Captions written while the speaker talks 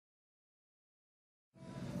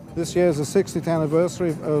This year is the 60th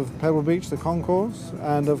anniversary of Pebble Beach, the concours,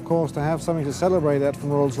 and of course to have something to celebrate that from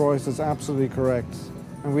Rolls-Royce is absolutely correct.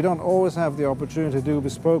 And we don't always have the opportunity to do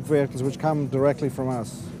bespoke vehicles which come directly from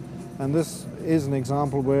us. And this is an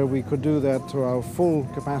example where we could do that to our full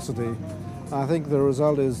capacity. I think the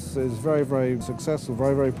result is very, very successful,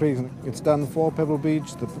 very, very pleasing. It's done for Pebble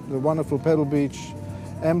Beach, the wonderful Pebble Beach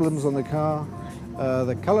emblems on the car.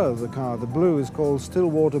 The color of the car, the blue, is called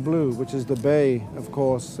Stillwater Blue, which is the bay, of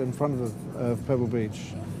course, in front of Pebble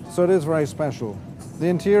Beach. So it is very special. The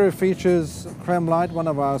interior features creme light, one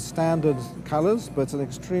of our standard colors, but it's an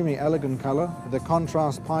extremely elegant color. The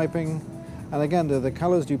contrast piping, and again, the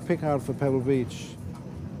colors you pick out for Pebble Beach.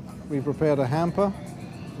 We prepared a hamper,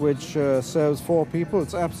 which serves 4 people.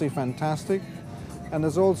 It's absolutely fantastic. And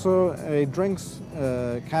there's also a drinks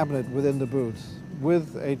cabinet within the boot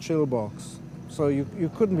with a chill box. So you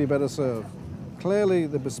couldn't be better served. Clearly,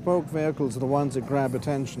 the bespoke vehicles are the ones that grab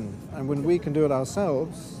attention. And when we can do it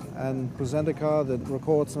ourselves and present a car that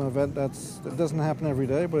records an event, that doesn't happen every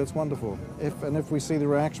day, but it's wonderful. If we see the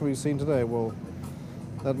reaction we've seen today, well,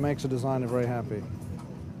 that makes a designer very happy.